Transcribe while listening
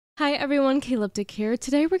Hi everyone, Calyptic here.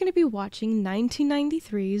 Today we're going to be watching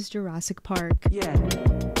 1993's Jurassic Park. Yeah.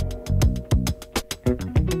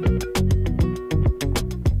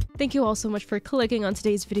 Thank you all so much for clicking on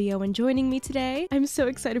today's video and joining me today. I'm so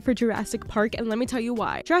excited for Jurassic Park, and let me tell you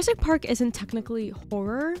why. Jurassic Park isn't technically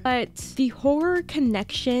horror, but the horror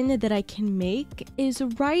connection that I can make is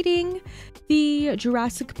riding the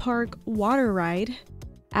Jurassic Park water ride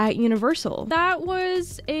at Universal. That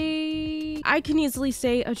was I can easily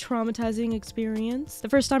say a traumatizing experience. The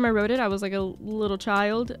first time I rode it, I was like a little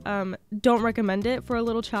child. Don't recommend it for a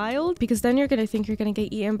little child because then you're gonna think you're gonna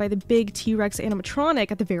get eaten by the big T-Rex animatronic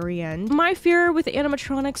at the very end. My fear with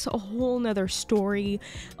animatronics, a whole nother story,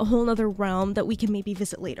 a whole nother realm that we can maybe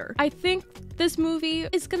visit later. I think this movie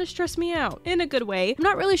is gonna stress me out in a good way. I'm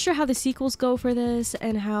not really sure how the sequels go for this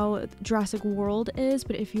and how Jurassic World is,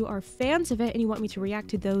 but if you are fans of it and you want me to react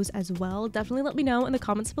to those as well, definitely let me know in the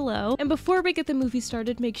comments below. And before we get the movie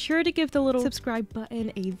started, make sure to give the little subscribe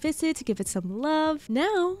button a visit to give it some love.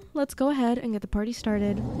 Now, let's go ahead and get the party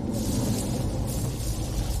started.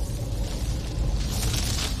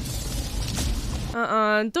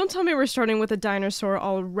 Don't tell me we're starting with a dinosaur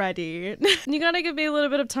already. You gotta give me a little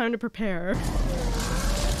bit of time to prepare.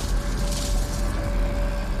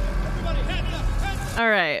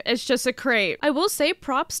 Alright, it's just a crate. I will say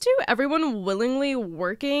props to everyone willingly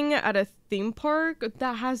working at a theme park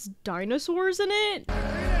that has dinosaurs in it.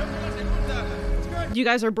 You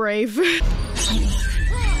guys are brave.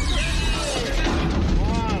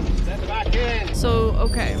 So,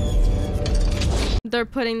 okay. They're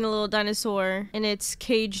putting the little dinosaur in its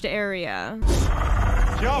caged area.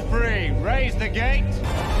 Joffrey, raise the gate!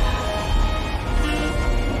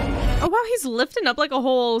 Oh wow, he's lifting up like a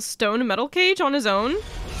whole stone metal cage on his own.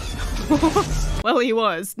 Well, he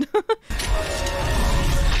was. Damn,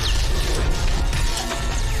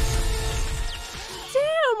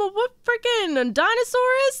 what freaking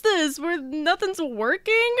dinosaur is this where nothing's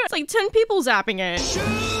working? It's like 10 people zapping it.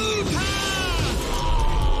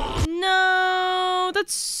 No,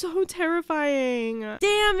 that's so terrifying.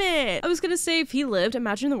 Damn it. I was gonna say, if he lived,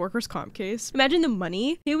 imagine the workers' comp case. Imagine the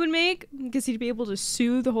money he would make because he'd be able to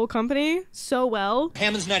sue the whole company so well.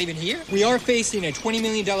 Hammond's not even here. We are facing a $20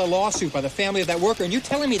 million lawsuit by the family of that worker, and you're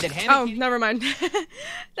telling me that Hammond— Oh, never mind.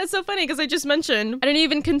 That's so funny because I just mentioned I didn't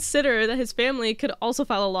even consider that his family could also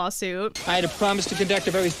file a lawsuit. I had a promise to conduct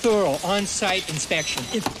a very thorough on-site inspection.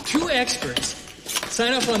 If two experts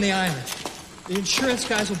sign up on the island, the insurance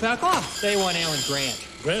guys will back off. They want Alan Grant.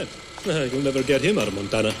 Grant? You'll never get him out of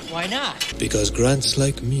Montana. Why not? Because Grant's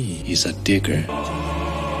like me. He's a digger.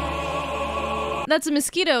 That's a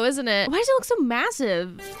mosquito, isn't it? Why does it look so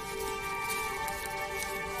massive?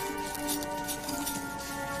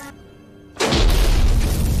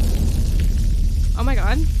 Oh my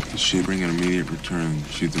god. Shivering an immediate return.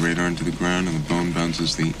 Shoot the radar into the ground and the bone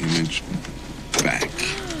bounces the image back.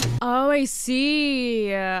 Oh, I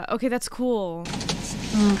see. Okay, that's cool.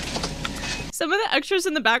 Some of the extras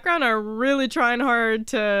in the background are really trying hard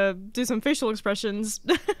to do some facial expressions.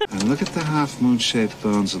 And look at the half-moon-shaped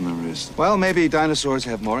bones on the wrist. Well, maybe dinosaurs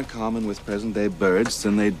have more in common with present-day birds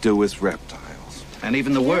than they do with reptiles. And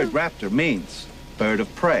even the word raptor means bird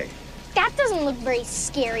of prey. That doesn't look very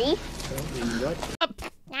scary.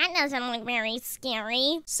 That doesn't look very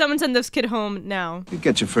scary. Someone send this kid home now. You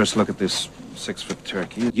get your first look at this 6-foot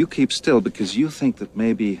turkey. You keep still because you think that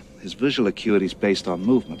maybe his visual acuity is based on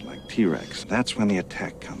movement, like T-Rex. That's when the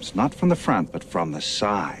attack comes, not from the front, but from the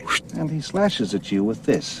side. And he slashes at you with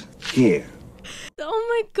this, here. Oh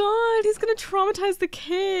my god, he's gonna traumatize the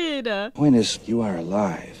kid. Point is, you are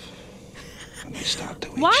alive when they start to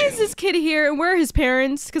eat Why you. is this kid here and where are his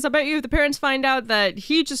parents? Because I bet you if the parents find out that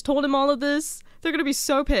he just told him all of this, they're gonna be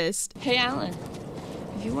so pissed. Hey, Alan.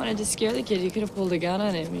 If you wanted to scare the kid, you could have pulled a gun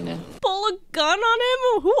on him, you know. Pull a gun on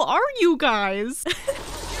him? Who are you guys?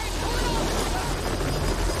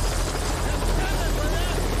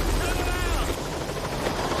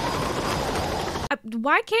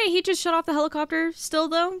 Why can't he just shut off the helicopter still,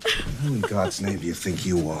 though? Who in God's name do you think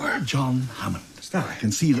you are? John Hammond. Still, I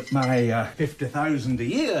can see that my 50,000 a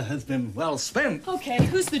year has been well spent. Okay,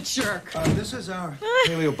 who's the jerk? This is our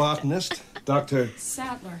paleobotanist, Dr.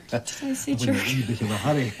 Sattler. I say was in a wee bit of a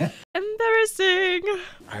hurry. Embarrassing.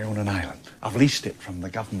 I own an island. I've leased it from the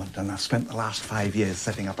government, and I've spent the last 5 years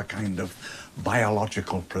setting up a kind of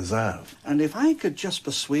biological preserve. And if I could just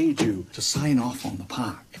persuade you to sign off on the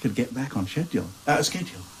park, I could get back on schedule.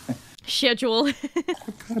 Schedule.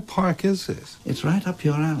 What kind of park is this? It's right up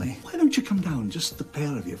your alley. Why don't you come down, just the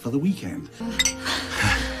pair of you, for the weekend?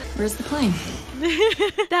 Where's the plane?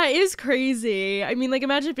 That is crazy. I mean, like,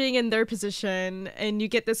 imagine being in their position and you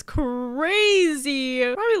get this crazy,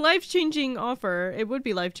 probably life-changing offer. It would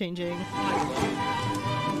be life-changing.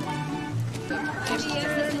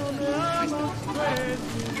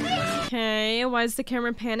 Okay, why is the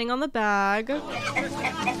camera panning on the bag?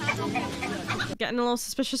 Getting a little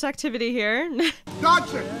suspicious activity here.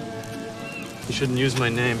 Dodson! You shouldn't use my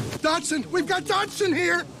name. Dodson! We've got Dodson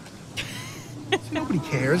here! Nobody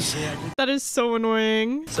cares. That is so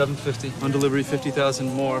annoying. $750. On delivery,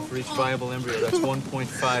 50,000 more for each viable embryo. That's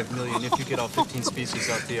 1.5 million if you get all 15 species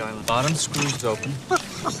off the island. Bottom screws open.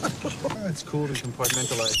 It's cool to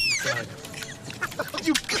compartmentalize inside.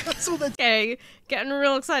 You canceled it. Okay, getting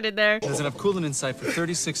real excited there. There's enough coolant inside for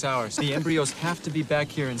 36 hours. The embryos have to be back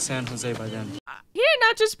here in San Jose by then. He did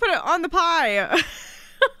not just put it on the pie. That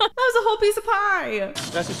was a whole piece of pie.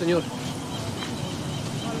 Gracias, señor.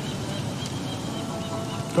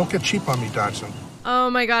 Don't get cheap on me, Dodson. Oh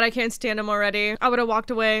my god, I can't stand him already. I would have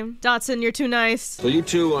walked away. Dotson, you're too nice. So you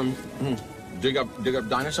two dig up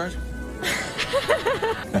dinosaurs?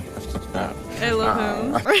 I love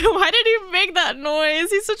him. Why did he make that noise?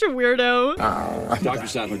 He's such a weirdo. Dr.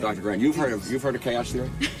 Sadler, Dr. Grant, you've heard of chaos theory?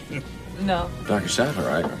 No. Dr.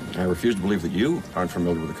 Sadler, I refuse to believe that you aren't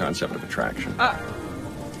familiar with the concept of attraction.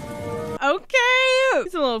 Okay.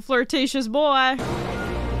 He's a little flirtatious boy.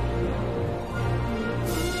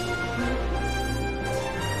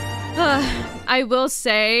 I will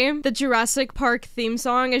say the Jurassic Park theme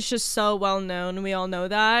song is just so well known. We all know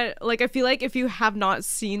that. Like, I feel like if you have not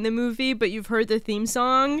seen the movie, but you've heard the theme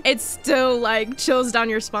song, it still like chills down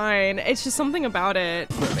your spine. It's just something about it.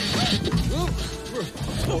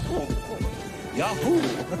 Yahoo!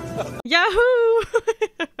 Yahoo!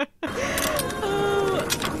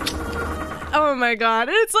 Oh my god.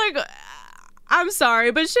 And it's like, I'm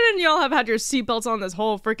sorry, but shouldn't y'all have had your seatbelts on this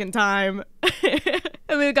whole freaking time?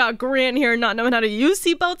 And we got Grant here not knowing how to use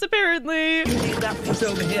seatbelts, apparently. You need that piece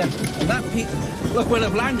over here. And that piece, look, we'll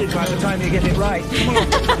have landed by the time you get it right. Come on.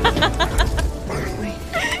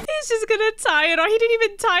 He's just gonna tie it on. He didn't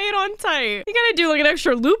even tie it on tight. You gotta do like an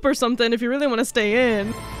extra loop or something if you really want to stay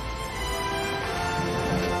in.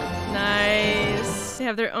 Nice. They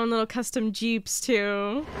have their own little custom Jeeps,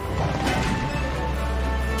 too.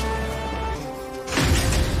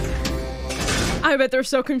 I bet they're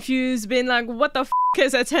so confused, being like, what the f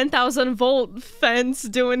is a 10,000 volt fence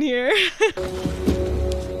doing here?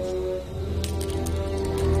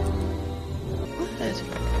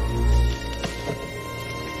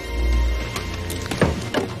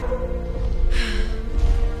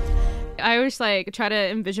 I always like try to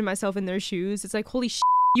envision myself in their shoes. It's like, holy shit,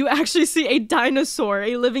 you actually see a dinosaur,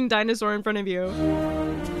 a living dinosaur in front of you.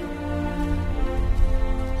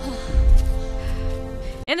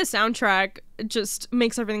 And the soundtrack just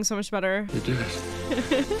makes everything so much better. You did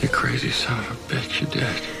it. You crazy son of a bitch, you did.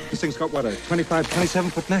 This thing's got, what, a 25,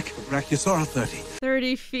 27-foot neck? Brachiosaurus 30.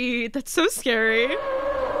 30 feet. That's so scary.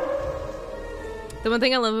 The one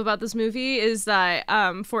thing I love about this movie is that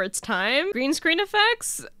for its time, green screen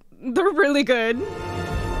effects, they're really good.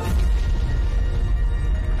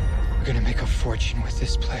 We're gonna make a fortune with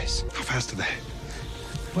this place. How fast are they?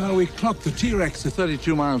 Well, we clocked the T-Rex to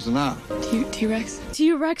 32 miles an hour. T-Rex?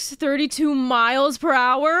 T-Rex 32 miles per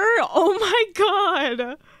hour? Oh my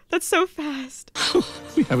god. That's so fast.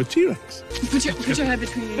 We have a T-Rex. Put your head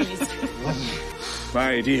between your knees.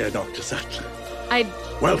 My dear Dr. Sattler.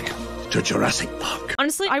 Welcome to Jurassic Park.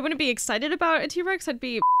 Honestly, I wouldn't be excited about a T-Rex. I'd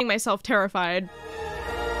be myself terrified.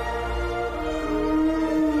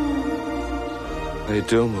 They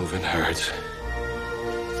do move in herds.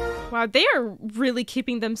 Wow, they are really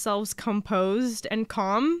keeping themselves composed and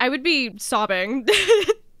calm. I would be sobbing.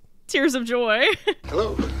 Tears of joy.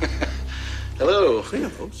 Hello. Hello. Say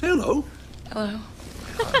hello. Say hello. Hello.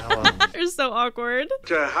 They're so awkward.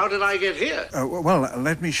 How did I get here? Well,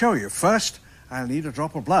 let me show you. First, I'll need a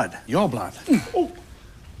drop of blood. Your blood. Oh,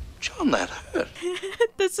 John, that hurt.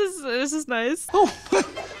 This is nice. Oh,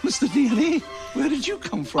 Mr. DNA, where did you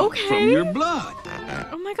come from? Okay. From your blood.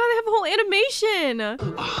 Oh my god, they have a whole animation.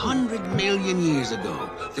 100 million years ago,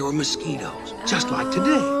 there were mosquitoes, just like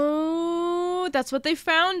today. Oh, that's what they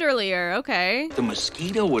found earlier. Okay. The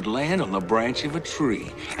mosquito would land on the branch of a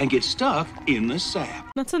tree and get stuck in the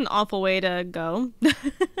sap. That's an awful way to go.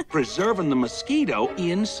 Preserving the mosquito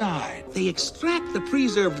inside. They extract the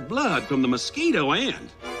preserved blood from the mosquito and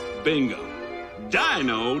bingo.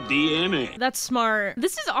 Dino DNA. That's smart.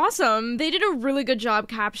 This is awesome. They did a really good job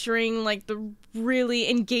capturing like the really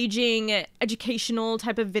engaging educational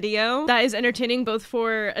type of video that is entertaining both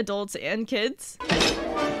for adults and kids.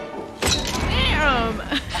 Damn.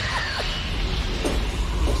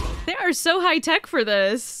 are so high tech for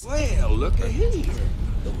this. Well, look at here.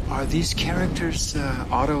 Are these characters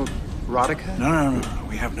autoerotica? No.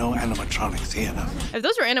 We have no animatronics here. No. If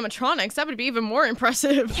those were animatronics, that would be even more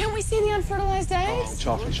impressive. Can't we see the unfertilized eggs?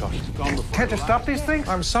 Shortly. Can't you stop these things?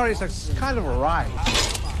 I'm sorry, it's kind of a ride.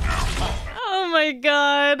 Oh my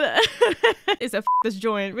god. It's a this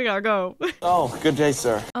joint. We gotta go. Oh, good day,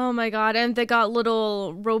 sir. Oh my god, and they got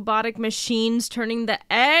little robotic machines turning the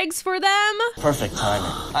eggs for them. Perfect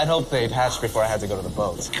timing. I'd hoped they'd hatch before I had to go to the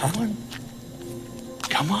boat.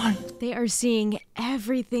 Come on. They are seeing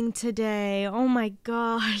everything today. Oh my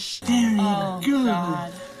gosh. Very good.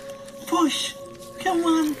 God. Push. Come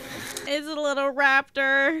on. It's a little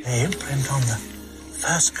raptor. They imprint on the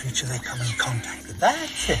first creature they come in contact with.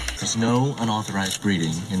 That's it. There's no unauthorized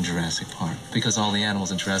breeding in Jurassic Park because all the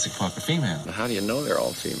animals in Jurassic Park are female. How do you know they're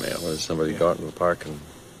all female? Does somebody go out in the park and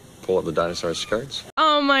pull up the dinosaurs' skirts?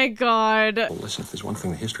 Oh my god. Well, listen, if there's one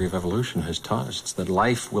thing the history of evolution has taught us, it's that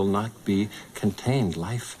life will not be contained.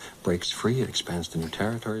 Life breaks free, it expands to new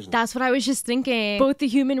territories. That's what I was just thinking. Both the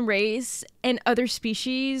human race and other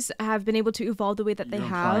species have been able to evolve the way that they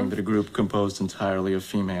have. Implying that a group composed entirely of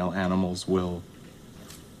female animals will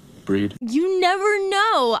breed. You never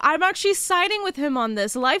know. I'm actually siding with him on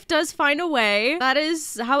this. Life does find a way. That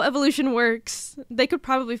is how evolution works. They could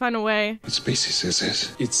probably find a way. What species is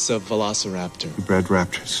this? It's a velociraptor. You bred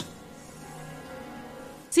raptors.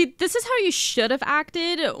 See, this is how you should have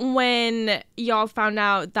acted when y'all found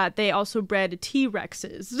out that they also bred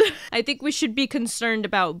T-Rexes. I think we should be concerned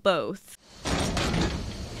about both.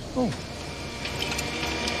 Oh.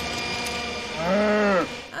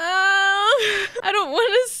 I don't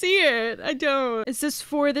want to see it. I don't. Is this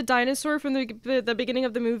for the dinosaur from the beginning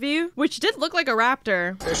of the movie? Which did look like a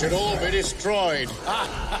raptor. They should all be destroyed.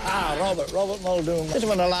 Robert Muldoon. Bit of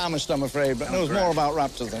an alarmist, I'm afraid, but knows more about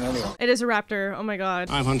raptors than anyone. It is a raptor. Oh my god.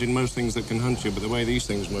 I've hunted most things that can hunt you, but the way these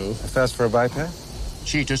things move. Fast for a biped?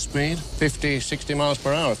 Cheetah speed, 50, 60 miles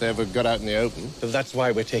per hour if they ever got out in the open. So that's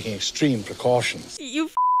why we're taking extreme precautions. You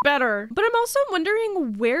better. But I'm also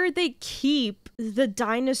wondering where they keep the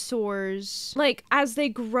dinosaurs. Like, as they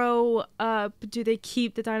grow up, do they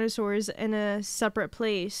keep the dinosaurs in a separate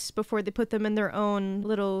place before they put them in their own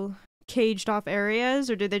little caged off areas?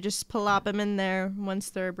 Or do they just plop them in there once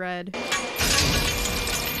they're bred?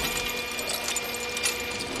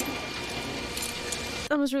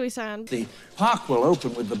 That was really sad. The park will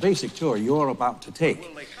open with the basic tour you're about to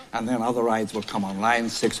take, and then other rides will come online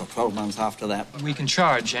 6 or 12 months after that. We can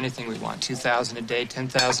charge anything we want. $2,000 a day,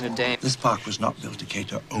 $10,000 a day. This park was not built to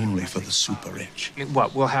cater only for the super rich.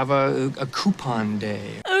 What, we'll have a coupon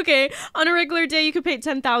day. Okay, on a regular day you can pay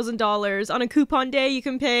 $10,000. On a coupon day you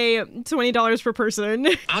can pay $20 per person.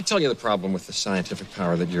 I'll tell you the problem with the scientific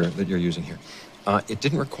power that you're using here. It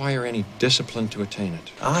didn't require any discipline to attain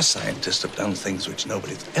it. Our scientists have done things which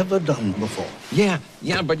nobody's ever done before. Yeah,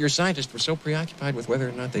 but your scientists were so preoccupied with whether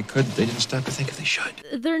or not they could, they didn't stop to think if they should.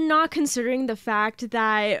 They're not considering the fact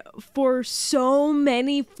that for so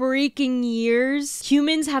many freaking years,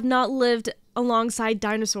 humans have not lived alongside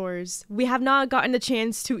dinosaurs. We have not gotten the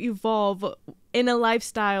chance to evolve in a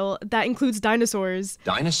lifestyle that includes dinosaurs.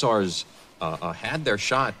 Dinosaurs had their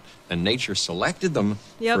shot, and nature selected them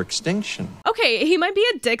for extinction. Okay, he might be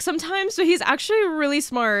a dick sometimes, but he's actually really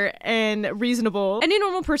smart and reasonable. Any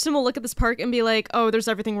normal person will look at this park and be like, oh, there's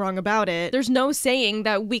everything wrong about it. There's no saying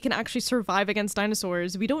that we can actually survive against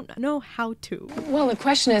dinosaurs. We don't know how to. Well, the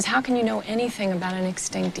question is, how can you know anything about an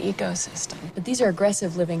extinct ecosystem? But these are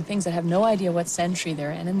aggressive living things that have no idea what century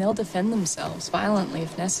they're in, and they'll defend themselves violently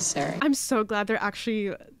if necessary. I'm so glad they're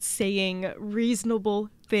actually saying reasonable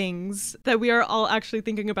things that we are all actually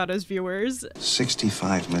thinking about as viewers.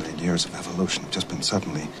 65 million years of evolution have just been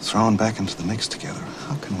suddenly thrown back into the mix together.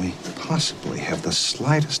 How can we possibly have the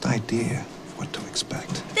slightest idea of what to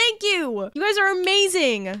expect? Thank you! You guys are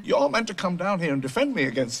amazing! You're meant to come down here and defend me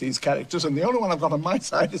against these characters, and the only one I've got on my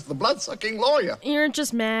side is the blood-sucking lawyer. You're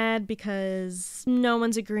just mad because no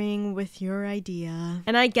one's agreeing with your idea.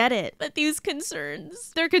 And I get it, but these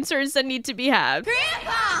concerns, they're concerns that need to be had.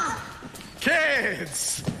 Grandpa!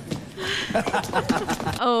 Kids!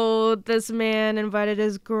 Oh, this man invited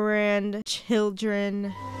his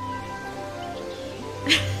grandchildren.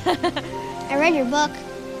 I read your book.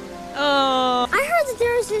 Oh. I heard that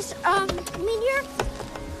there was this meteor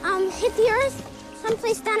hit the earth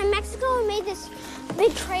someplace down in Mexico and made this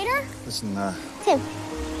big crater. Listen, Tim,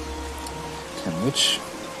 which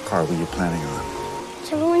car were you planning on?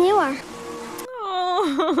 whichever one you are.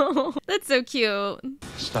 Oh, that's so cute.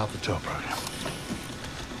 Stop the tour program.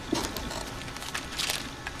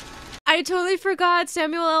 I totally forgot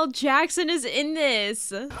Samuel L. Jackson is in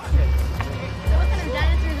this. What kind of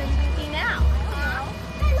dinosaurs are you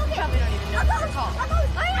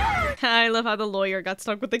I love how the lawyer got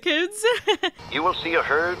stuck with the kids. You will see a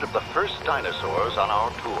herd of the first dinosaurs on our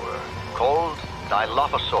tour, called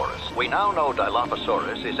Dilophosaurus. We now know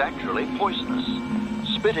Dilophosaurus is actually poisonous,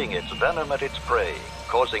 spitting its venom at its prey,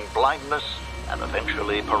 causing blindness and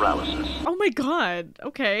eventually paralysis. Oh my god,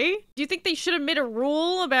 okay. Do you think they should have made a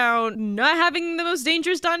rule about not having the most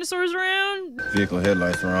dangerous dinosaurs around? Vehicle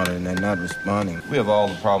headlights are on and they're not responding. We have all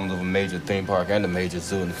the problems of a major theme park and a major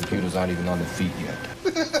zoo, and the computers aren't even on their feet yet.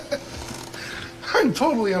 I'm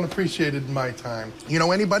totally unappreciated in my time. You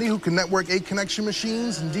know anybody who can network 8 connection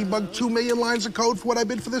machines and debug 2 million lines of code for what I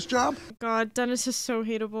bid for this job? God, Dennis is so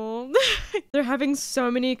hateable. They're having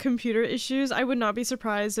so many computer issues. I would not be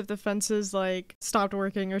surprised if the fences, like, stopped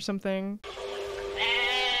working or something.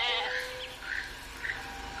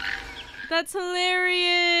 That's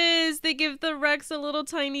hilarious! They give the Rex a little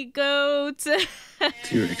tiny goat.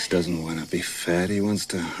 T-Rex doesn't want to be fat, he wants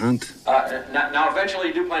to hunt. Now eventually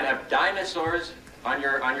you do plan to have dinosaurs on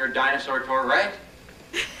your dinosaur tour, right?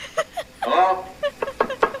 Hello?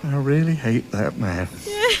 I really hate that man.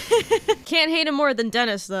 Can't hate him more than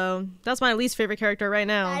Dennis, though. That's my least favorite character right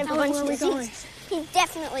now. Where are we going? He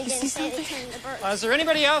definitely didn't say they turned the birds. Is there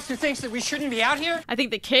anybody else who thinks that we shouldn't be out here? I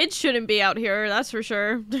think the kids shouldn't be out here, that's for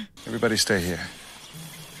sure. Everybody stay here.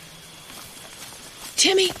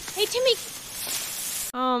 Timmy! Hey, Timmy!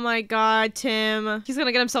 Oh my god, Tim. He's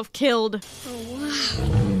gonna get himself killed. Oh, wow.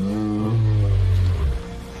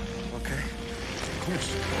 Okay.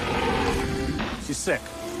 Yes. She's sick.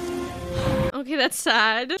 Okay, that's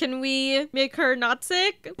sad. Can we make her not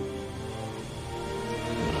sick?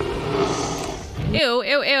 Ew,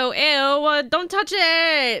 ew, ew, ew. Don't touch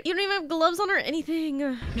it. You don't even have gloves on or anything.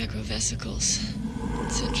 Necrovesicles.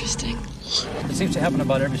 It's interesting. It seems to happen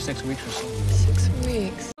about every 6 weeks or so. 6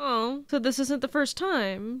 weeks. Oh, so this isn't the first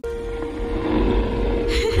time.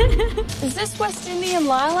 Is this West Indian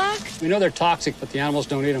lilac? We know they're toxic, but the animals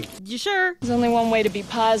don't eat them. You sure? There's only one way to be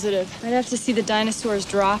positive. I'd have to see the dinosaurs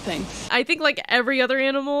dropping. I think like every other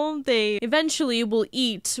animal, they eventually will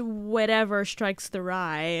eat whatever strikes their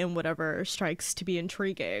eye and whatever strikes to be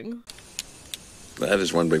intriguing. That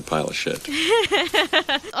is one big pile of shit.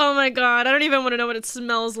 Oh my god, I don't even want to know what it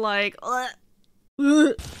smells like.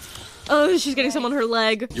 Ugh. Oh, she's getting some on her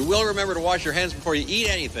leg. You will remember to wash your hands before you eat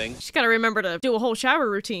anything. She's gotta remember to do a whole shower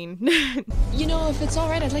routine. You know, if it's all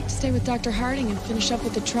right, I'd like to stay with Dr. Harding and finish up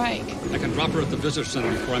with the trike. I can drop her at the visitor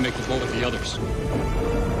center before I make the boat with the others.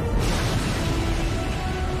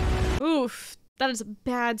 Oof, that is a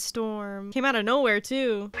bad storm. Came out of nowhere,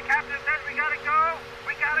 too. The captain says we gotta go.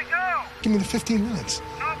 We gotta go. Give me the 15 minutes.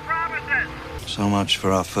 No promises. So much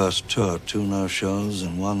for our first tour. 2 no-shows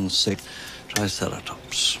and 1 sick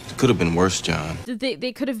Triceratops. It could have been worse, John.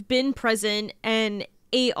 They could have been present and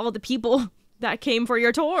ate all the people that came for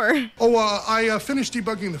your tour. Oh, I finished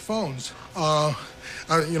debugging the phones. I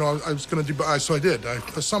was going to debug, so I did.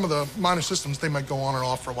 Some of the minor systems, they might go on and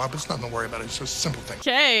off for a while, but it's nothing to worry about. It's just a simple thing.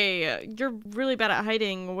 Okay, you're really bad at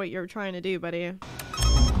hiding what you're trying to do, buddy.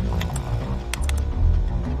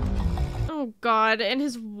 Oh god, and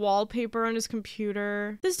his wallpaper on his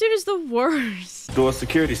computer. This dude is the worst. Door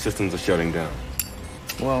security systems are shutting down.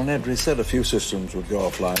 Well, Nedry said a few systems would go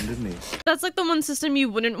offline, didn't he? That's like the one system you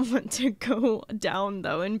wouldn't want to go down,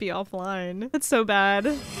 though, and be offline. That's so bad.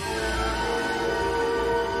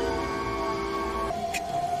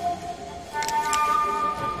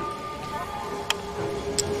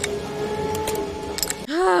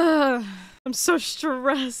 I'm so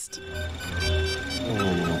stressed.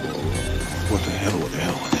 What the hell, what the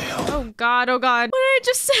hell, what the hell? Oh god, oh god. What did I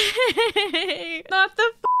just say? Not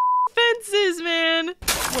the fences, man.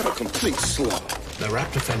 What a complete slop. The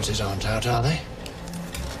raptor fences aren't out, are they?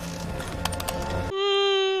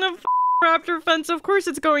 The raptor fence, of course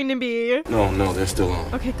it's going to be. No, they're still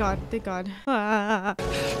on. Okay, god, thank god.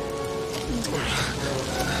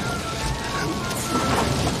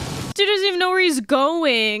 Dude doesn't even know where he's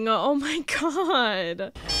going. Oh my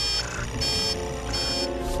god.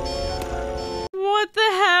 What the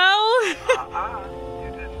hell?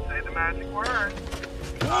 You didn't say the magic word.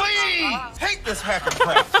 Please! Take this hack and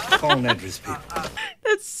crack. Call Nedry's people.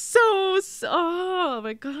 That's so... Oh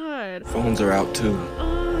my god. Phones are out too.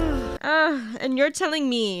 And you're telling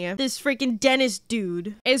me this freaking Dennis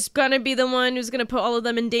dude is gonna be the one who's gonna put all of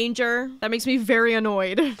them in danger? That makes me very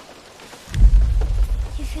annoyed. You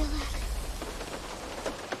feel that?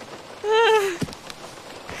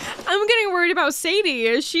 I'm getting worried about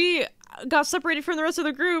Sadie. She got separated from the rest of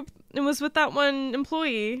the group and was with that one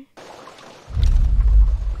employee.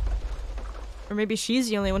 Or maybe she's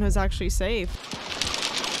the only one who's actually safe.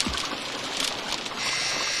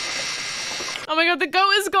 Oh my god, the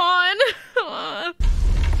goat is gone!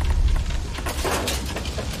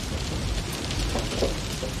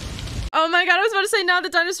 Oh my god, I was about to say now the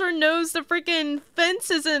dinosaur knows the freaking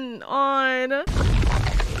fence isn't on.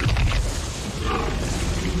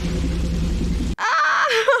 Ah!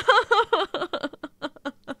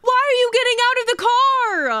 Why are you getting out of the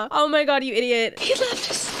car? Oh my god, you idiot. He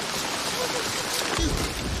left us.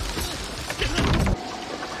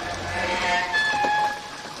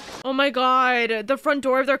 Oh my god, the front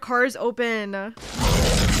door of their car is open. Oh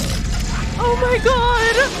my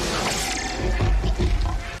god!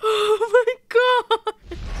 Oh my god!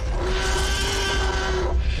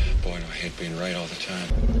 Boy, do I hate being right all the time.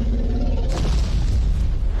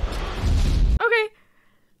 Okay.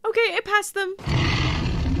 Okay, it passed them. Turn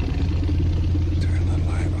the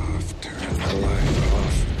light off. Turn the light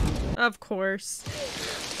off. Of course.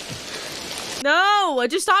 No!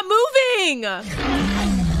 Just stop moving!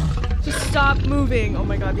 Just stop moving. Oh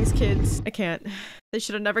my god, these kids. I can't. They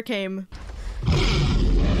should have never came.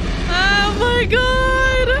 Oh my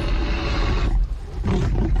god!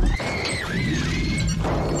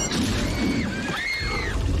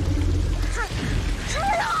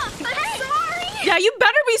 Yeah, you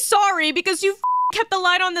better be sorry because you kept the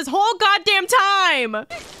light on this whole goddamn time!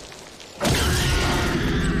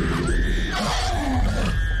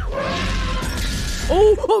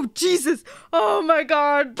 Oh, Jesus! Oh my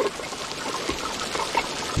god!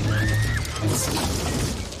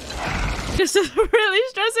 This is really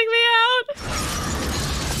stressing me out!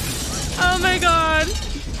 Oh my god!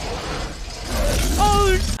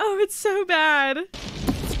 Oh, it's so bad!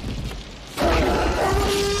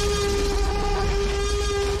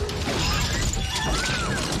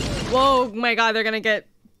 Whoa, my god, they're gonna get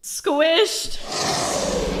squished!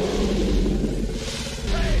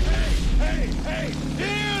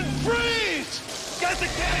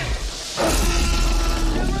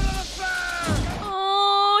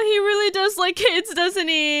 Oh, he really does like kids, doesn't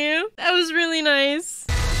he? That was really nice.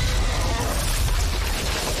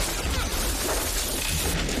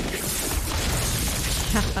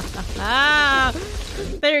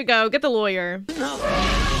 There you go. Get the lawyer.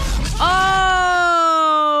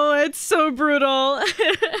 Oh, it's so brutal.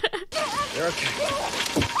 You're okay.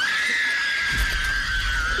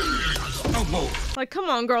 Like, come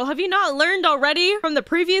on, girl. Have you not learned already from the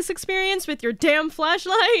previous experience with your damn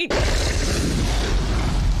flashlight?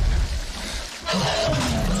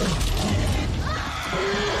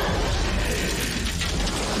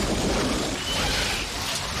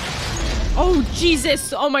 Oh,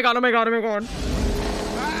 Jesus. Oh my god, oh my god, oh my god.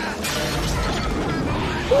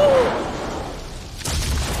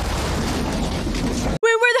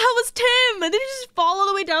 Wait, where the hell was Tim? Did he just fall all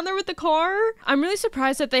the way down there with the car? I'm really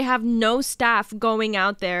surprised that they have no staff going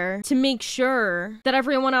out there to make sure that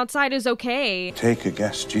everyone outside is okay. Take a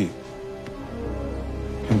gas jeep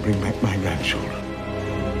and bring back my grandchildren.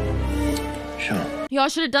 Sure. Y'all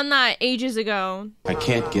should have done that ages ago. I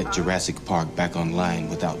can't get Jurassic Park back online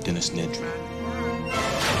without Dennis Nedry.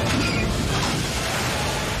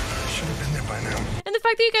 And the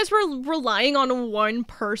fact that you guys were relying on one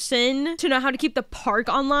person to know how to keep the park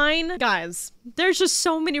online. Guys, there's just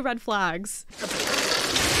so many red flags.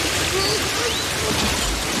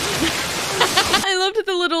 I loved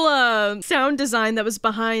the little sound design that was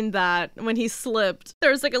behind that when he slipped.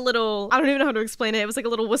 There was like a little, I don't even know how to explain it. It was like a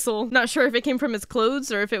little whistle. Not sure if it came from his clothes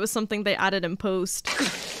or if it was something they added in post.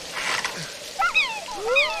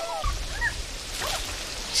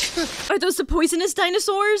 Are those the poisonous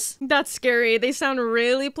dinosaurs? That's scary. They sound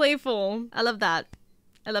really playful. I love that.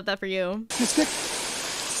 I love that for you.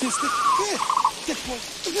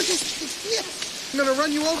 I'm gonna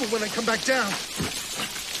run you over when I come back down.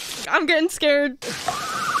 I'm getting scared.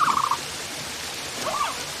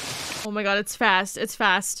 Oh my god, it's fast. It's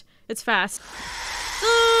fast. It's fast.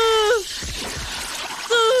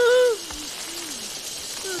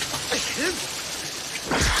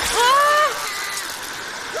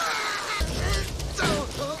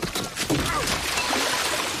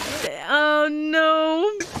 Oh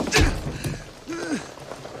no.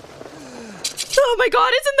 Oh my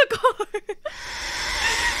god, it's in the car.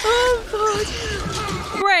 Oh fuck.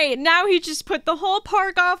 Great, now he just put the whole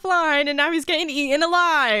park offline and now he's getting eaten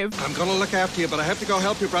alive. I'm gonna look after you, but I have to go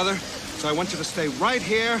help you, brother. So I want you to stay right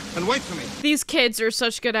here and wait for me. These kids are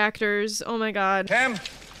such good actors. Oh my god. Cam.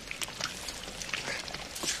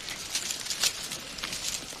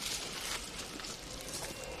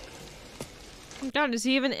 Oh god, is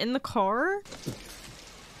he even in the car?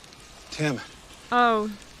 Tim.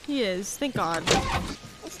 Oh, he is. Thank god.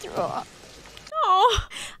 Oh,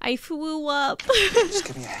 I flew up. Just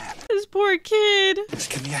give me a hand. This poor kid. Just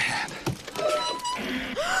give me a hand.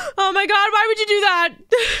 Oh my god, why would you do that?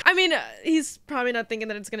 I mean, he's probably not thinking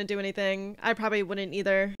that it's gonna do anything. I probably wouldn't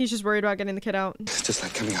either. He's just worried about getting the kid out. It's just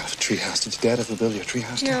like coming out of a treehouse. Did your dad ever build your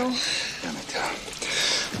treehouse? No. Damn it.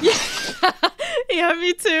 Yeah,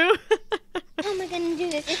 me too. How am I gonna do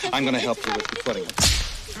this? I'm gonna help you with the footing.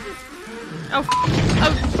 Oh,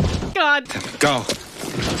 oh, God. Go.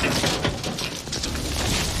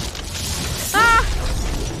 Ah!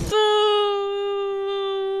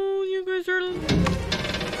 Oh, you guys are...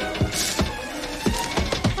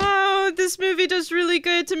 Oh, this movie does really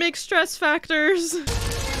good to make stress factors.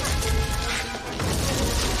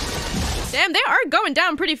 Damn, they are going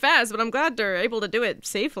down pretty fast, but I'm glad they're able to do it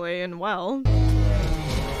safely and well.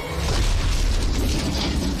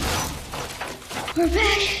 We're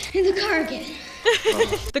back in the car again.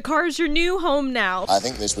 The car is your new home now. I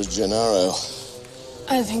think this was Gennaro.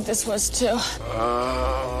 I think this was too.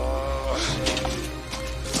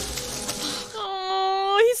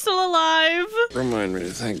 Oh, he's still alive. Remind me to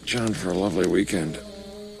thank John for a lovely weekend. The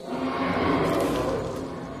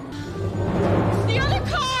other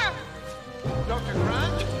car! Dr.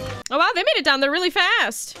 Grant? Oh wow, they made it down there really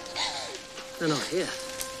fast. They're not here.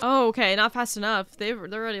 Oh, okay, not fast enough. They're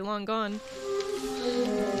already long gone.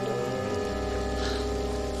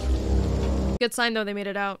 Good sign though, they made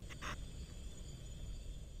it out.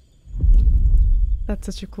 That's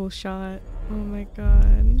such a cool shot. Oh my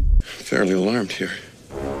god. Fairly alarmed here.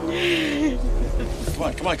 Come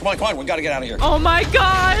on. We gotta get out of here. Oh my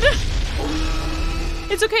god!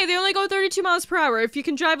 It's okay, they only go 32 miles per hour. If you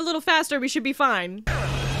can drive a little faster, we should be fine.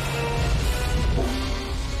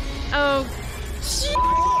 Oh, shit!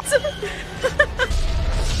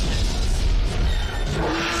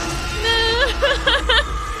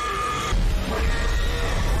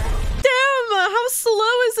 Damn, how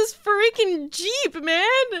slow is this freaking Jeep, man?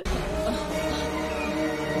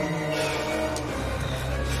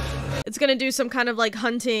 It's gonna do some kind of like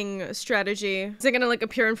hunting strategy. Is it gonna like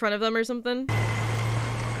appear in front of them or something?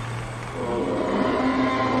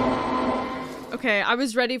 Okay, I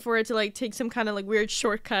was ready for it to like take some kind of like weird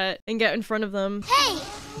shortcut and get in front of them. Hey!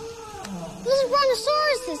 Those are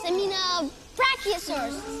brontosauruses. I mean,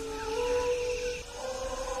 brachiosauruses.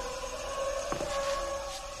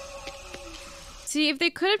 See, if they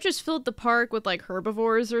could have just filled the park with like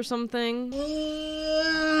herbivores or something.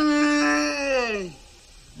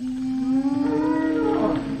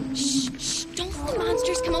 Shh, don't let the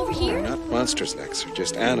monsters come over here. They're not monsters, Lex. They're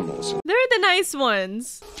just animals. They're the nice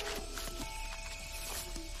ones.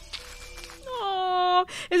 Oh,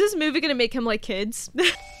 is this movie gonna make him like kids?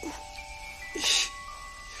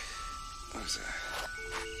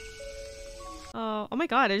 Oh my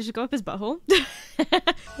god, did it just go up his butthole?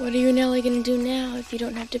 What are you and Ellie gonna do now if you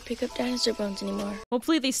don't have to pick up dinosaur bones anymore?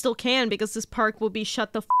 Hopefully they still can, because this park will be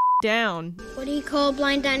shut the f down. What do you call a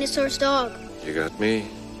blind dinosaur's dog? You got me.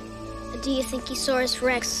 A Diathinkosaurus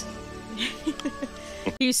rex.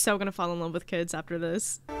 He's so gonna fall in love with kids after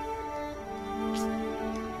this.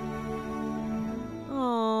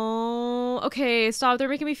 Oh, okay, stop. They're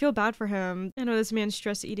making me feel bad for him. I know this man's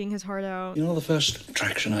stress eating his heart out. You know the first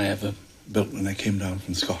attraction I ever built when I came down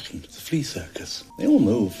from Scotland? The flea circus. They all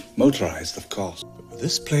move. Motorized, of course. But with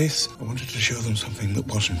this place, I wanted to show them something that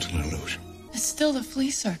wasn't an illusion. It's still the flea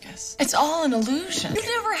circus. It's all an illusion. You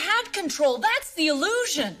never had control. That's the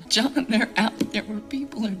illusion. John, they're out there where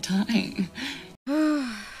people are dying.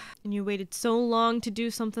 And you waited so long to do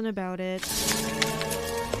something about it.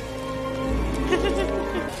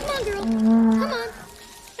 Come on, girl. Come on.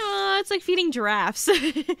 Oh, it's like feeding giraffes. I'm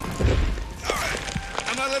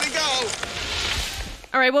not letting go.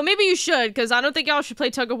 All right, well, maybe you should, because I don't think y'all should play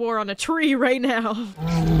tug of war on a tree right now.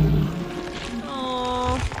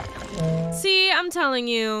 Aww. See, I'm telling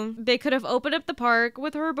you, they could have opened up the park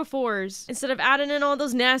with herbivores instead of adding in all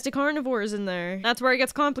those nasty carnivores in there. That's where it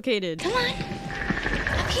gets complicated. Come on.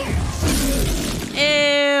 Up here.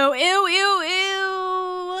 Ew, ew, ew,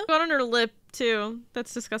 ew. Got on her lip, too.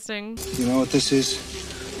 That's disgusting. You know what this is?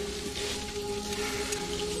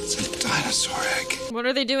 It's a dinosaur egg. What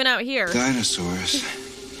are they doing out here? Dinosaurs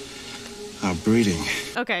are breeding.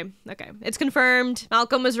 Okay. It's confirmed.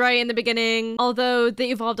 Malcolm was right in the beginning, although they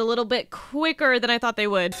evolved a little bit quicker than I thought they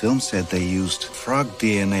would. Film said they used frog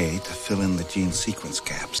DNA to fill in the gene sequence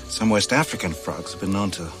gaps. Some West African frogs have been known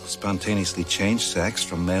to spontaneously change sex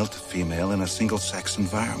from male to female in a single-sex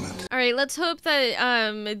environment. All right, let's hope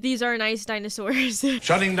that these are nice dinosaurs.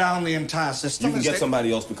 Shutting down the entire system. You can get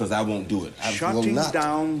somebody else because I won't do it. I will Shutting not.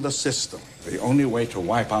 down the system. The only way to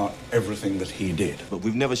wipe out everything that he did. But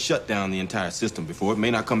we've never shut down the entire system before. It may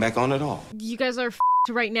not come back on at all. You guys are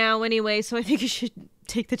f***ed right now anyway, so I think you should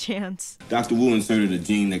take the chance. Dr. Wu inserted a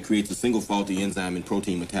gene that creates a single faulty enzyme in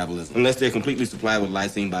protein metabolism. Unless they're completely supplied with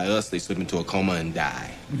lysine by us, they slip into a coma and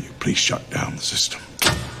die. Will you please shut down the system?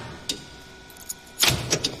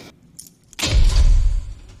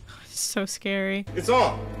 So scary. It's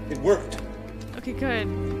on. It worked. Okay, good.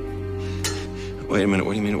 Wait a minute,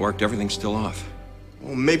 what do you mean it worked? Everything's still off.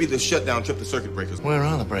 Well, maybe the shutdown tripped the circuit breakers. Where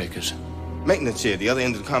are the breakers? Maintenance shed, the other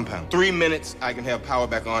end of the compound. 3 minutes, I can have power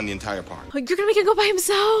back on the entire park. Like, you're gonna make him go by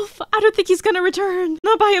himself. I don't think he's gonna return.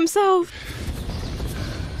 Not by himself.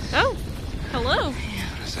 Oh, hello. Yeah,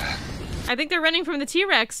 what is that? I think they're running from the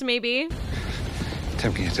T-Rex, maybe.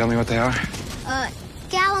 Tim, can you tell me what they are?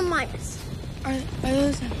 Gallimimus. Are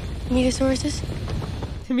those Metosauruses?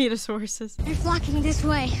 Metosauruses. They're flocking this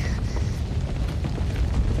way.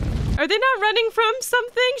 Are they not running from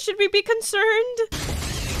something? Should we be concerned?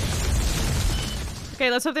 Okay,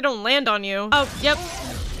 let's hope they don't land on you. Oh, yep.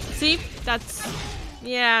 See? That's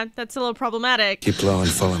a little problematic. Keep low and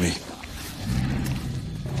follow me.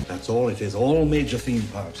 That's all it is. All major theme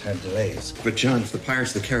parks had delays. But John, if the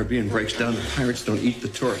Pirates of the Caribbean breaks down, the pirates don't eat the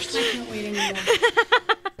tourists. I can't wait anymore.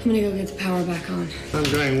 I'm gonna go get the power back on. I'm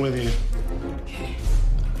going with you.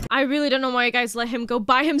 I really don't know why you guys let him go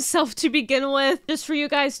by himself to begin with. Just for you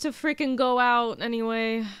guys to freaking go out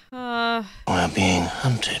anyway. We're being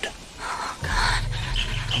hunted. Oh, God.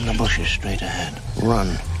 From the bushes straight ahead.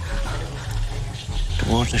 Run.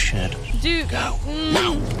 Towards the shed. Dude. Go.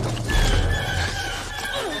 Now.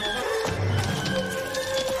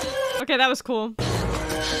 Okay, that was cool.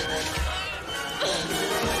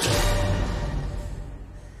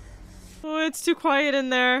 Oh, it's too quiet in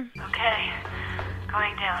there. Okay,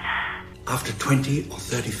 going down. After 20 or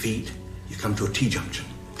 30 feet, you come to a T-junction.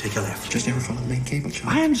 Take a left. Just never follow the main cable, John.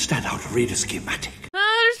 I understand how to read a schematic.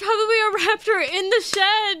 There's probably a raptor in the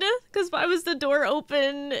shed. Because why was the door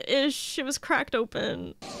open-ish? It was cracked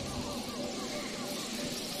open.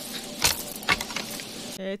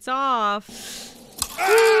 It's off.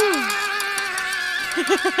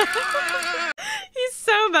 He's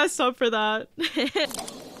so messed up for that.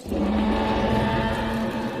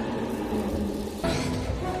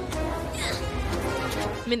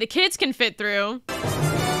 I mean, the kids can fit through.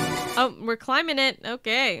 Oh, we're climbing it.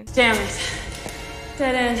 Okay. Damn it.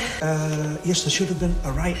 Dead end. Yes, there should have been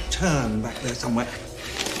a right turn back there somewhere.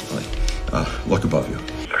 Look above you.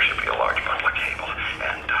 There should be a large bundle of cable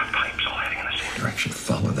and pipes all heading in the same Direction,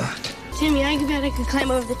 follow that. Timmy, I bet I could climb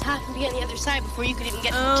over the top and be on the other side before you could even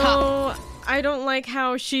get to the top. I don't like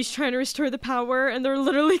how she's trying to restore the power and they're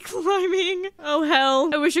literally climbing. Oh, hell.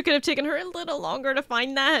 I wish it could have taken her a little longer to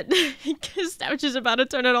find that. Because now she's about to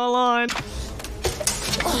turn it all on. 1,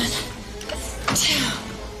 2,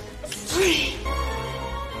 3.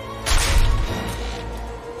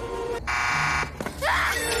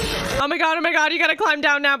 Oh my god, you gotta climb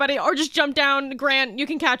down now, buddy. Or just jump down, Grant. You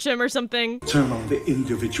can catch him or something. Turn on the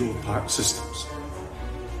individual part systems.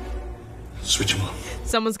 Switch them on.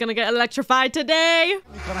 Someone's gonna get electrified today.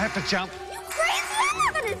 You're gonna have to jump. You crazy? I'm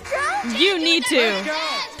not gonna jump. You need to.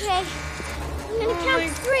 Okay. I'm gonna count to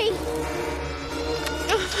 3.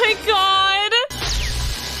 Oh my god.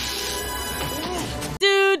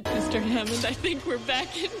 Dude. Mr. Hammond, I think we're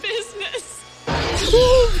back in business.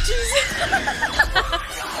 Oh, Jesus.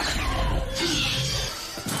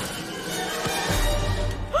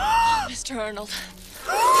 Mr. Arnold.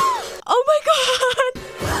 Oh my god.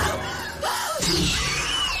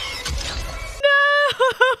 No.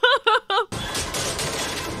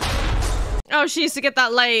 Oh, she needs to get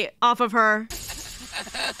that light off of her.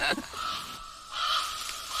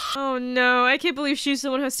 Oh no, I can't believe she's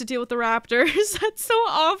the one who has to deal with the raptors. That's so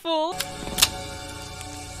awful.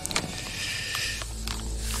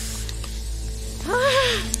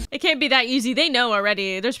 It can't be that easy. They know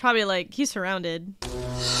already. There's probably like, he's surrounded.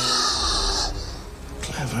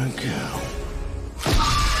 Clever girl.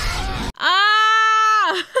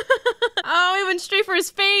 Ah! Oh, he went straight for his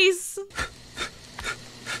face.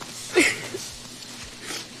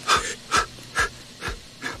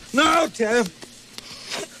 No, Tim.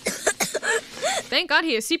 Thank God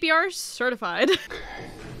he is CPR certified.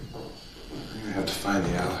 I have to find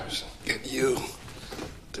the others. Get you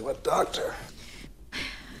to a doctor.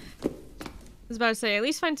 I was about to say, at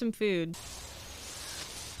least find some food.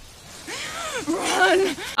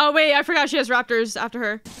 Run! Oh wait, I forgot she has raptors after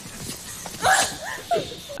her.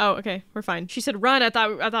 Oh, okay, we're fine. She said run. I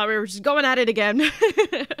thought we were just going at it again.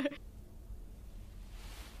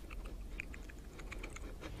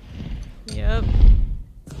 Yep.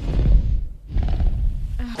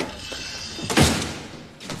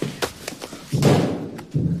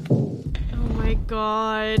 Oh my my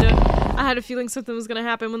god. I had a feeling something was gonna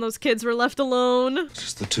happen when those kids were left alone.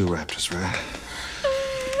 Just the two raptors, right?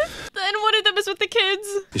 And what did that miss with the kids?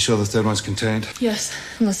 You sure the third one's contained? Yes,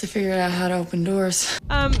 unless they figured out how to open doors.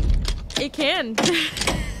 It can.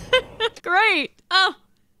 Great. Oh,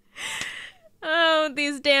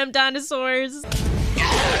 these damn dinosaurs.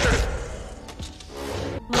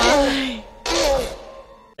 Why?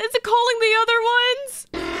 Is it calling the other ones?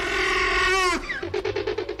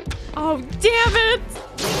 Oh, damn it!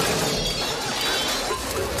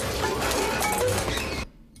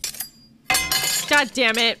 God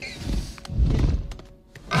damn it.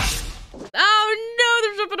 Oh no,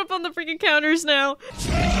 they're jumping up on the freaking counters now.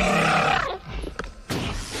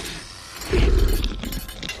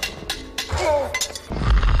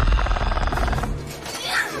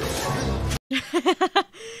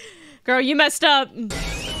 Girl, you messed up.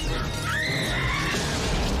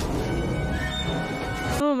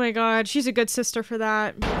 Oh my god, she's a good sister for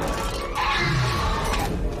that.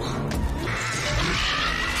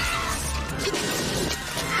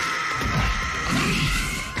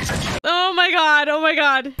 Oh my god, oh my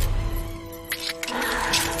god.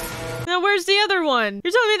 Now where's the other one?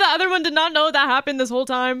 You're telling me the other one did not know that happened this whole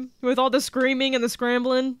time? With all the screaming and the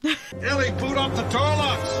scrambling? Ellie, boot up the door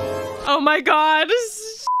locks! Oh my god.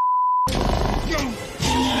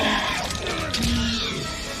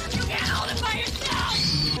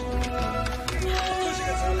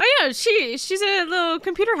 Oh yeah, she's a little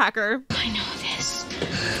computer hacker. I know this.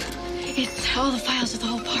 It's all the files of the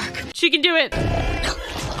whole park. She can do it.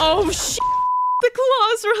 Oh shit! The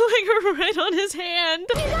claws were like right on his hand.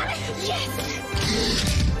 Yes!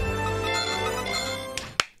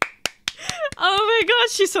 Oh my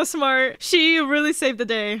gosh, she's so smart. She really saved the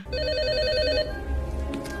day.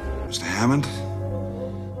 Mr. Hammond,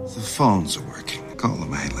 the phones are working. Call the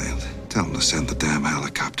mainland. Tell them to send the damn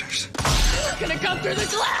helicopters. It's gonna come through the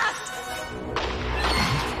glass!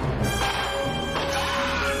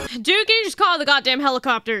 Dookie, just call the goddamn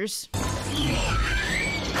helicopters.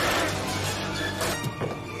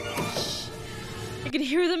 I can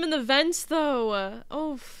hear them in the vents though.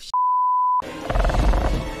 Oh,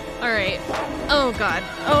 alright. Oh god.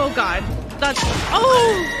 Oh god. That's.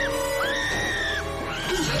 Oh!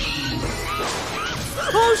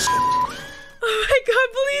 Oh, oh my god,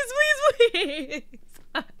 please, please, please.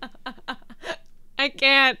 I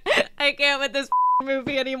can't with this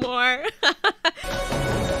movie anymore.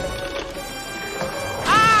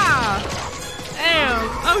 Ah! Damn.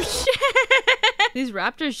 Oh shit! These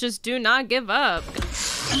raptors just do not give up.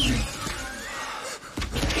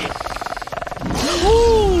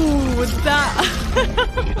 Ooh, what's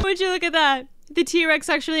that? Would you look at that? The T-Rex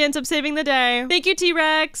actually ends up saving the day. Thank you,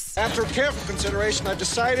 T-Rex. After careful consideration, I've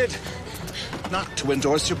decided not to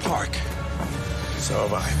endorse your park. So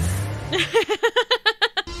have I.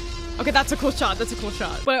 Okay, that's a cool shot. That's a cool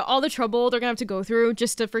shot. But all the trouble they're gonna have to go through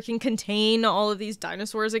just to freaking contain all of these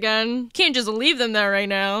dinosaurs again. Can't just leave them there right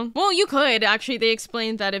now. Well, you could. Actually, they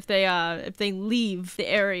explained that if they leave the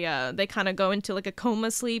area, they kind of go into like a coma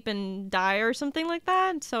sleep and die or something like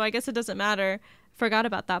that. So I guess it doesn't matter. Forgot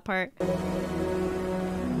about that part.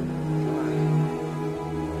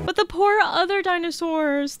 But the poor other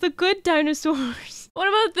dinosaurs, the good dinosaurs. What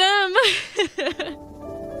about them?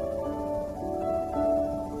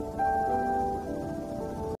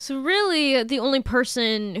 So really, the only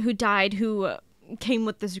person who died who came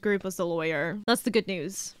with this group was the lawyer. That's the good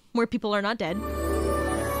news. More people are not dead.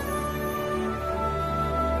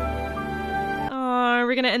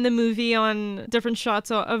 We're gonna end the movie on different shots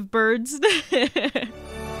of birds.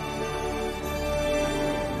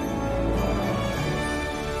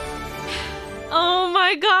 Oh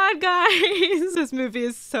my god, guys! This movie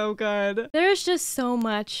is so good. There's just so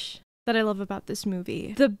much that I love about this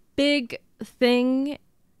movie. The big thing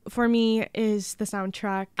for me is the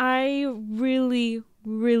soundtrack. I really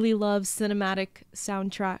love cinematic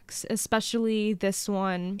soundtracks, especially this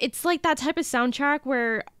one. It's like that type of soundtrack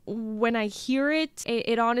where when I hear it,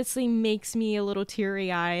 it honestly makes me a little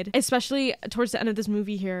teary-eyed, especially towards the end of this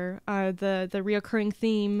movie here. The reoccurring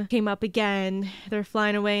theme came up again. They're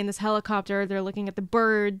flying away in this helicopter. They're looking at the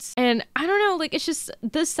birds. And I don't know, like, it's just,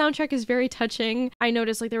 this soundtrack is very touching. I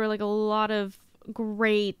noticed like there were like a lot of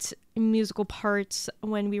great musical parts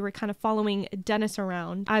when we were kind of following Dennis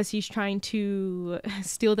around as he's trying to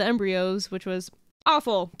steal the embryos, which was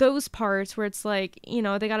awful. Those parts where it's like, you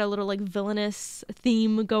know, they got a little like villainous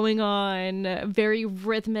theme going on, very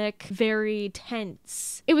rhythmic, very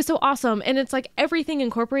tense. It was so awesome. And it's like everything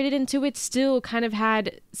incorporated into it still kind of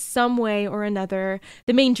had some way or another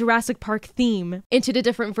the main Jurassic Park theme into the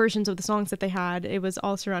different versions of the songs that they had. It was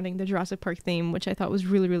all surrounding the Jurassic Park theme, which I thought was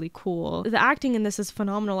really, really cool. The acting in this is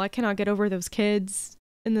phenomenal. I cannot get over those kids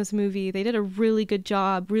in this movie. They did a really good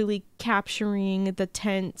job really capturing the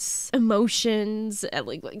tense emotions, and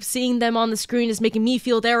like seeing them on the screen is making me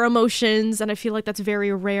feel their emotions, and I feel like that's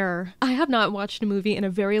very rare. I have not watched a movie in a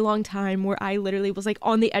very long time where I literally was like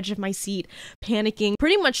on the edge of my seat panicking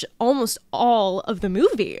pretty much almost all of the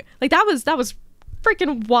movie. Like that was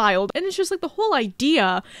freaking wild. And it's just like the whole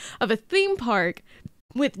idea of a theme park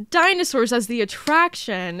with dinosaurs as the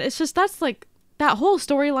attraction, it's just, that's like, that whole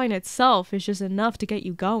storyline itself is just enough to get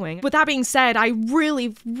you going. With that being said, I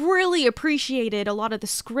really, really appreciated a lot of the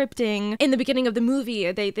scripting in the beginning of the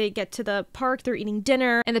movie. They get to the park, they're eating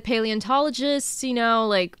dinner, and the paleontologists, you know,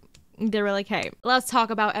 like, they were like, hey, let's talk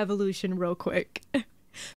about evolution real quick.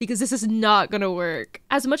 Because this is not gonna work.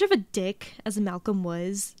 As much of a dick as Malcolm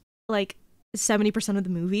was, like, 70% of the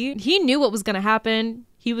movie, he knew what was gonna happen.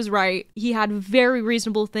 He was right. He had very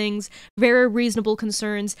reasonable things, very reasonable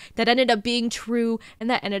concerns that ended up being true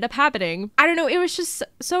and that ended up happening. I don't know, it was just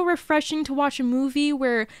so refreshing to watch a movie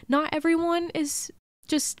where not everyone is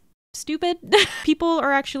just stupid. People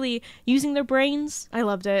are actually using their brains. I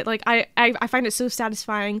loved it. Like, I find it so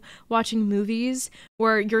satisfying watching movies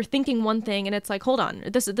where you're thinking one thing and it's like, hold on,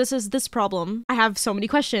 this is this problem. I have so many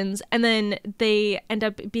questions, and then they end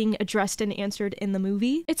up being addressed and answered in the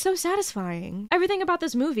movie. It's so satisfying. Everything about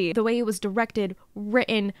this movie, the way it was directed,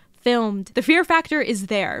 written, filmed, the fear factor is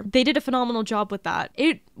there. They did a phenomenal job with that.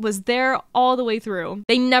 It was there all the way through.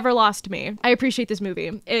 They never lost me. I appreciate this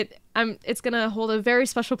movie. It's gonna hold a very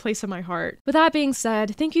special place in my heart. With that being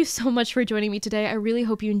said, thank you so much for joining me today. I really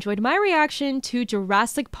hope you enjoyed my reaction to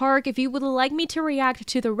Jurassic Park. If you would like me to react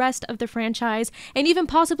to the rest of the franchise and even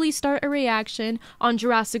possibly start a reaction on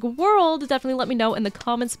Jurassic World, definitely let me know in the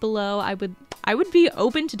comments below. I would be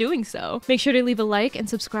open to doing so. Make sure to leave a like and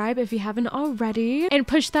subscribe if you haven't already, and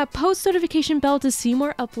push that post notification bell to see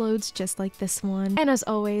more uploads just like this one. And as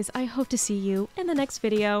always, I hope to see you in the next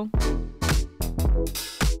video.